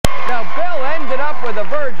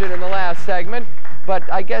virgin in the last segment,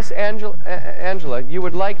 but I guess, Angela, you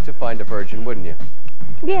would like to find a virgin, wouldn't you?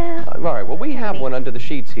 Yeah. All right, well, we have one under the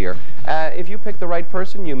sheets here. If you pick the right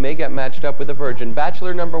person, you may get matched up with a virgin.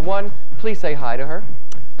 Bachelor number 1, please say hi to her.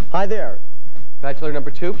 Hi there. Bachelor number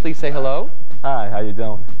 2, please say hello. Hi, how you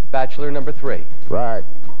doing? Bachelor number 3. Right.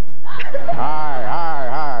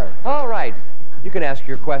 Hi. All right, you can ask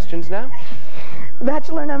your questions now.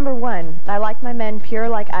 Bachelor number 1, I like my men pure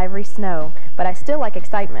like ivory snow, but I still like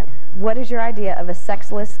excitement. What is your idea of a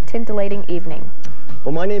sexless, titillating evening?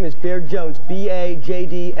 Well, my name is Baird Jones, B.A.,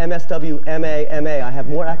 J.D., M.S.W., M.A., M.A. I have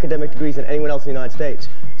more academic degrees than anyone else in the United States.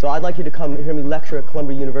 So I'd like you to come hear me lecture at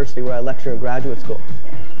Columbia University, where I lecture in graduate school.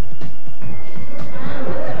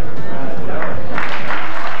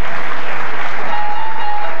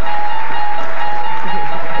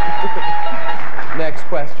 Next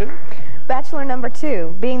question. Bachelor number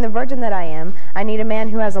 2, being the virgin that I am, I need a man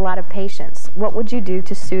who has a lot of patience. What would you do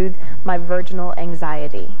to soothe my virginal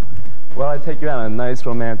anxiety? Well, I'd take you out on a nice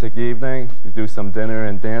romantic evening, you do some dinner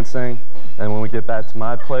and dancing, and when we get back to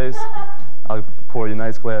my place, I'll pour you a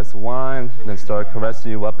nice glass of wine, then start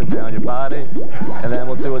caressing you up and down your body, and then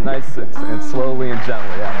we'll do it nice and slowly and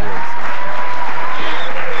gently afterwards.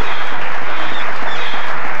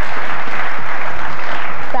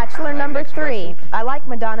 Bachelor number 3, I like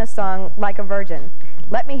Madonna's song, Like a Virgin.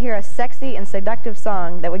 Let me hear a sexy and seductive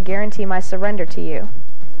song that would guarantee my surrender to you.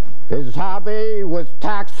 His hobby was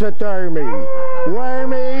taxidermy.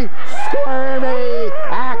 Wormy, squirmy,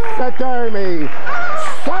 taxidermy.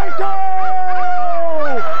 Psycho!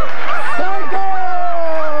 Psycho!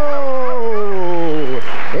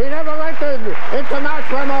 He never entered into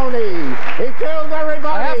matrimony. He killed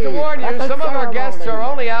everybody. I have to warn you, some of our guests are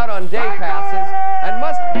only out on day passes and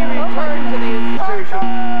must be returned to the institution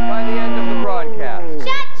by the end of the broadcast.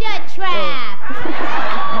 Shut your trap!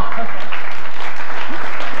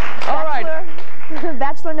 All right.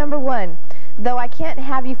 Bachelor number 1, though I can't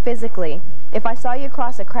have you physically, if I saw you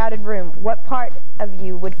across a crowded room, what part of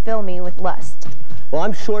you would fill me with lust? Well,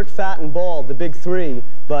 I'm short, fat, and bald, the big 3,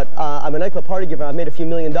 but I'm a nightclub party giver. I've made a few $1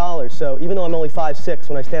 million, so even though I'm only 5'6",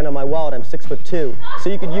 when I stand on my wallet, I'm 6'2". So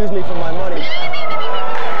you could use me for my money.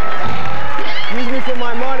 Use me for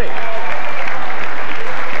my money.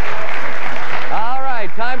 All right,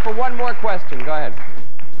 time for one more question. Go ahead.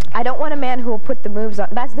 I don't want a man who will put the moves on...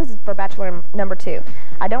 This is for Bachelor number 2.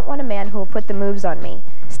 I don't want a man who will put the moves on me.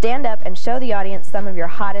 Stand up and show the audience some of your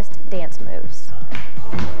hottest dance moves.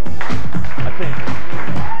 I think.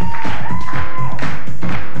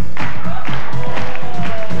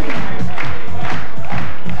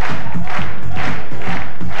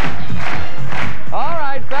 All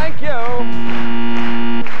right, thank you.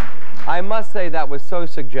 I must say that was so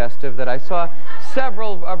suggestive that I saw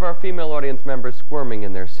several of our female audience members squirming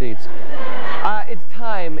in their seats. It's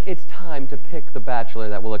time to pick the bachelor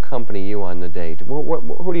that will accompany you on the date.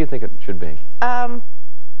 Who do you think it should be? What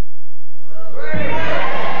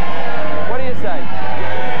do you say?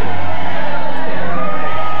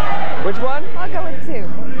 Which one? I'll go with 2.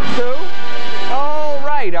 2? All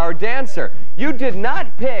right, our dancer. You did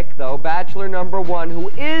not pick, though, bachelor number 1, who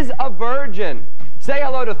is a virgin. Say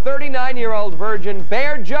hello to 39-year-old virgin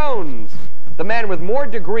Baird Jones, the man with more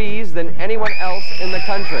degrees than anyone else in the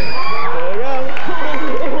country. There you go.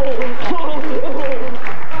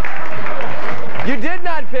 You did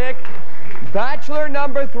not pick bachelor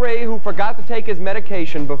number 3, who forgot to take his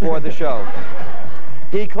medication before the show.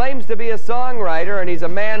 He claims to be a songwriter, and he's a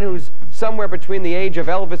man who's somewhere between the age of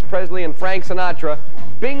Elvis Presley and Frank Sinatra.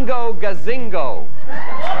 Bingo Gazingo.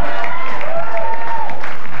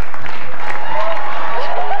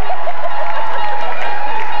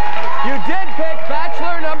 You did pick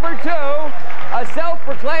bachelor number 2, a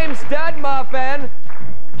self-proclaimed stud muffin.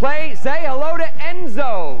 Say hello to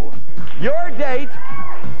Enzo. Your date.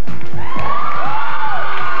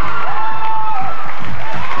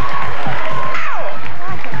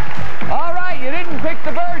 All right, you didn't pick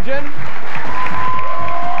the virgin.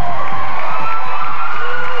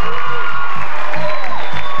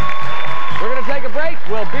 We're going to take a break.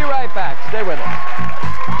 We'll be right back. Stay with us.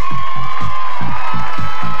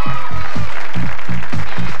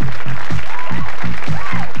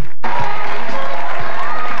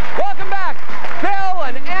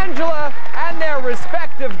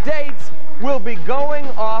 Respective dates will be going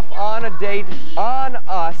off on a date on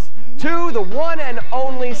us to the one and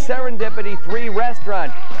only Serendipity 3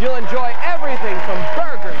 restaurant. You'll enjoy everything from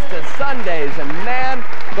burgers to sundaes, and man,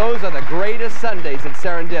 those are the greatest sundaes at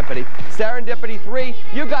Serendipity. Serendipity 3,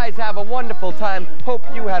 you guys have a wonderful time. Hope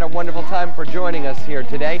you had a wonderful time for joining us here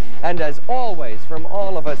today. And as always, from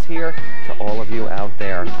all of us here to all of you out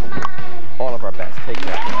there, all of our best. Take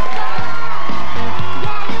care.